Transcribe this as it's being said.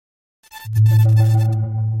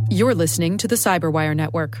You're listening to the Cyberwire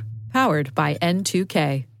Network, powered by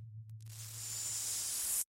N2K.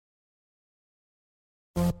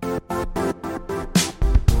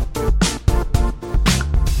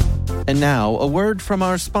 And now, a word from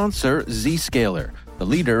our sponsor, Zscaler, the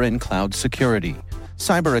leader in cloud security.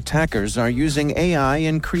 Cyber attackers are using AI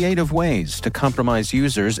in creative ways to compromise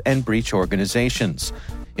users and breach organizations.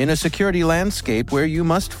 In a security landscape where you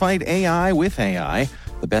must fight AI with AI,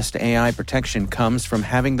 the best AI protection comes from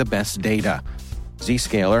having the best data.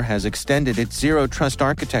 Zscaler has extended its zero-trust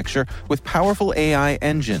architecture with powerful AI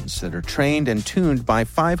engines that are trained and tuned by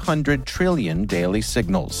 500 trillion daily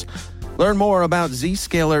signals. Learn more about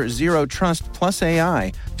Zscaler Zero Trust Plus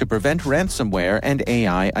AI to prevent ransomware and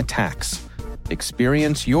AI attacks.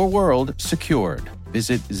 Experience your world secured.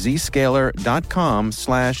 Visit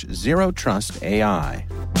zscaler.com/zerotrustai.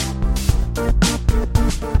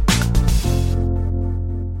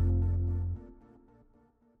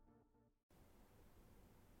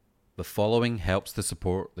 The following helps to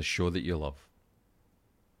support the show that you love.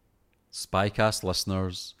 Spycast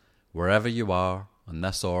listeners, wherever you are on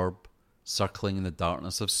this orb, circling in the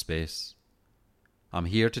darkness of space, I'm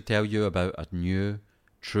here to tell you about a new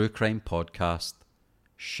true crime podcast,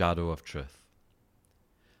 Shadow of Truth.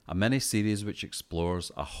 A mini-series which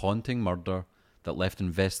explores a haunting murder that left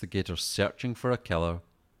investigators searching for a killer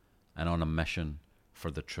and on a mission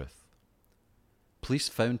for the truth. Police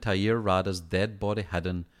found Thair Radda's dead body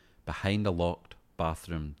hidden behind a locked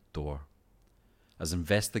bathroom door. As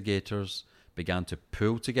investigators began to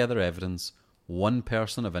pull together evidence, one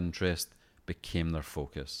person of interest became their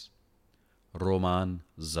focus: Roman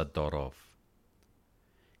Zadorov.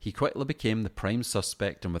 He quickly became the prime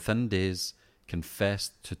suspect and within days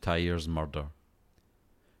confessed to Thair's murder.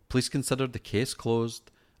 Police considered the case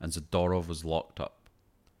closed and Zadorov was locked up.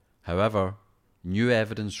 However, new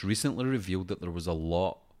evidence recently revealed that there was a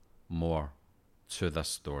lot more to this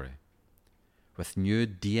story. With new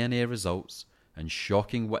DNA results and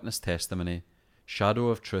shocking witness testimony, Shadow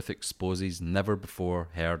of Truth exposes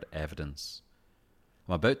never-before-heard evidence.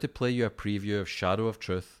 I'm about to play you a preview of Shadow of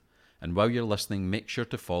Truth, and while you're listening, make sure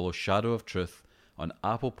to follow Shadow of Truth on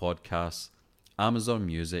Apple Podcasts, Amazon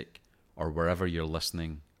Music, or wherever you're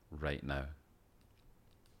listening right now.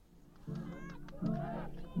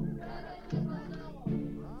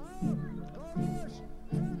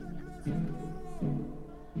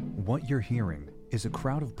 What you're hearing is a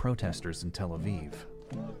crowd of protesters in Tel Aviv.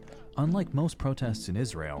 Unlike most protests in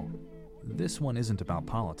Israel, this one isn't about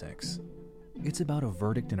politics. It's about a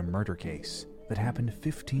verdict in a murder case that happened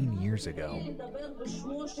 15 years ago.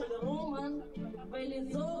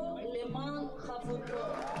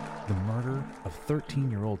 The murder of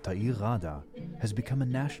 13-year-old Thair Radda has become a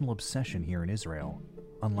national obsession here in Israel,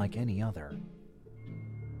 unlike any other.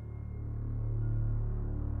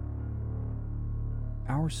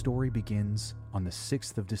 Our story begins on the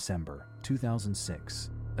 6th of December, 2006,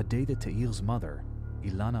 a day that Thair's mother,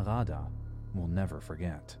 Ilana Radda, will never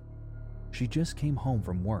forget. She just came home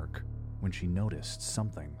from work when she noticed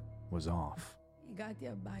something was off.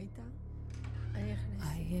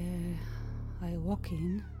 I walk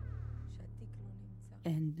in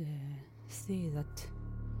and see that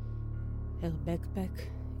her backpack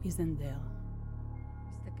isn't there.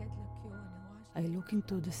 I look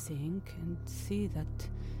into the sink and see that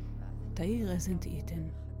Thair hasn't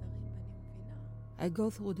eaten. I go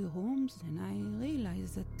through the rooms and I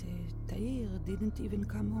realize that Thair didn't even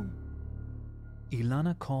come home.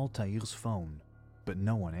 Ilana called Thair's phone, but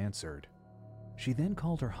no one answered. She then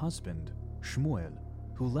called her husband, Shmuel,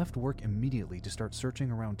 who left work immediately to start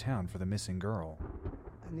searching around town for the missing girl.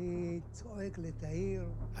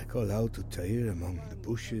 I call out to Thair among the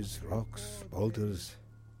bushes, rocks, boulders,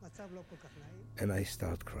 and I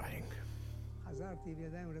start crying.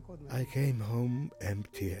 I came home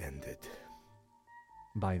empty-handed.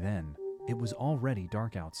 By then, it was already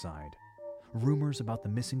dark outside. Rumors about the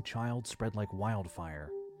missing child spread like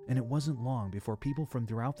wildfire, and it wasn't long before people from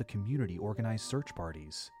throughout the community organized search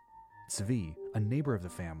parties. Tzvi, a neighbor of the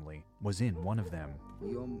family, was in one of them.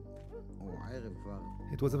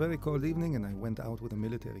 It was a very cold evening and I went out with a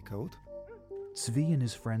military coat. Tzvi and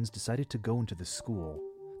his friends decided to go into the school,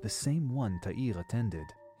 the same one Thair attended.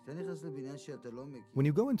 When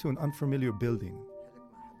you go into an unfamiliar building,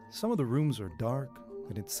 some of the rooms are dark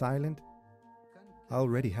and it's silent. I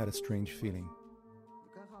already had a strange feeling.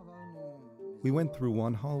 We went through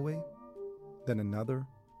one hallway, then another,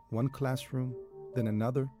 one classroom, then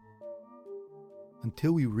another,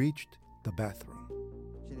 until we reached the bathroom.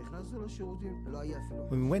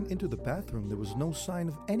 When we went into the bathroom, there was no sign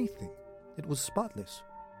of anything. It was spotless.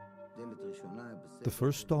 The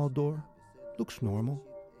first stall door looks normal.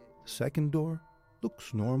 The second door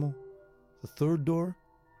looks normal. The third door,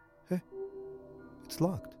 it's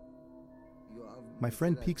locked. My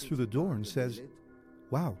friend peeks through the door and says,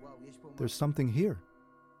 "Wow, there's something here."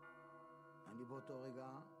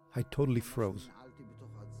 I totally froze.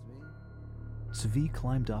 Zvi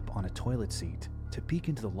climbed up on a toilet seat to peek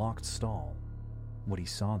into the locked stall. What he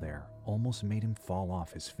saw there almost made him fall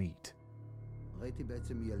off his feet.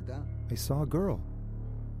 I saw a girl.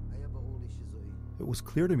 It was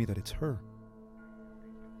clear to me that it's her.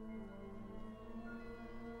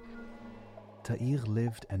 Ta'ir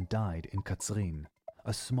lived and died in Katzrin,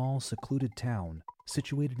 a small, secluded town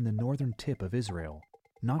situated in the northern tip of Israel,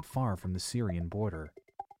 not far from the Syrian border.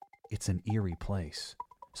 It's an eerie place,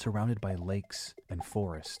 surrounded by lakes and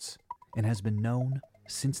forests, and has been known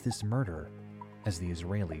since this murder as the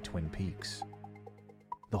Israeli Twin Peaks.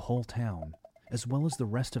 The whole town, as well as the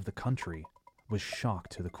rest of the country, was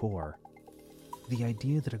shocked to the core. The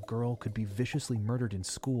idea that a girl could be viciously murdered in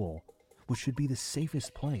school, which should be the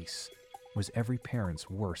safest place, was every parent's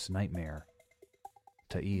worst nightmare.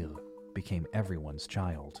 Ta'ir became everyone's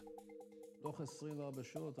child.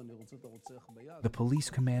 The police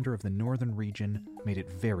commander of the northern region made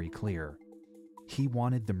it very clear. He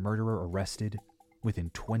wanted the murderer arrested within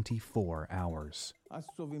 24 hours.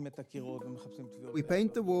 We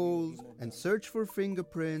paint the walls and search for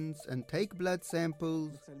fingerprints and take blood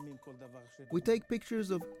samples. We take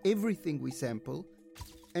pictures of everything we sample,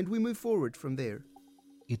 and we move forward from there.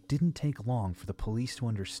 It didn't take long for the police to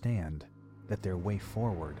understand that their way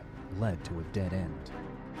forward led to a dead end.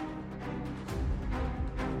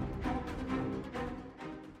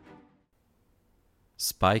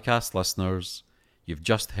 Spycast listeners, you've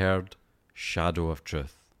just heard Shadow of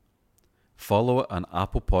Truth. Follow it on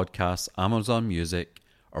Apple Podcasts, Amazon Music,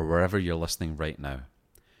 or wherever you're listening right now.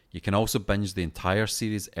 You can also binge the entire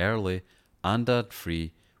series early and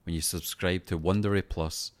ad-free when you subscribe to Wondery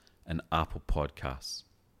Plus and Apple Podcasts.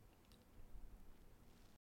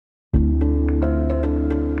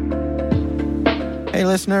 Hey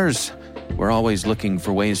listeners, we're always looking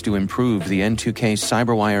for ways to improve the N2K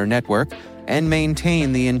Cyberwire network and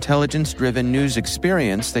maintain the intelligence-driven news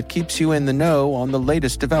experience that keeps you in the know on the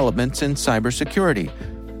latest developments in cybersecurity.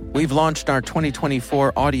 We've launched our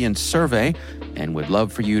 2024 audience survey and would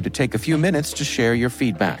love for you to take a few minutes to share your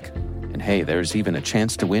feedback. And hey, there's even a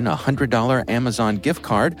chance to win a $100 Amazon gift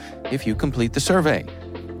card if you complete the survey.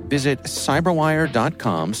 Visit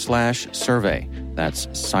cyberwire.com/survey. That's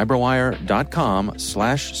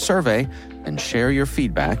cyberwire.com/survey and share your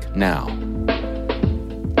feedback now.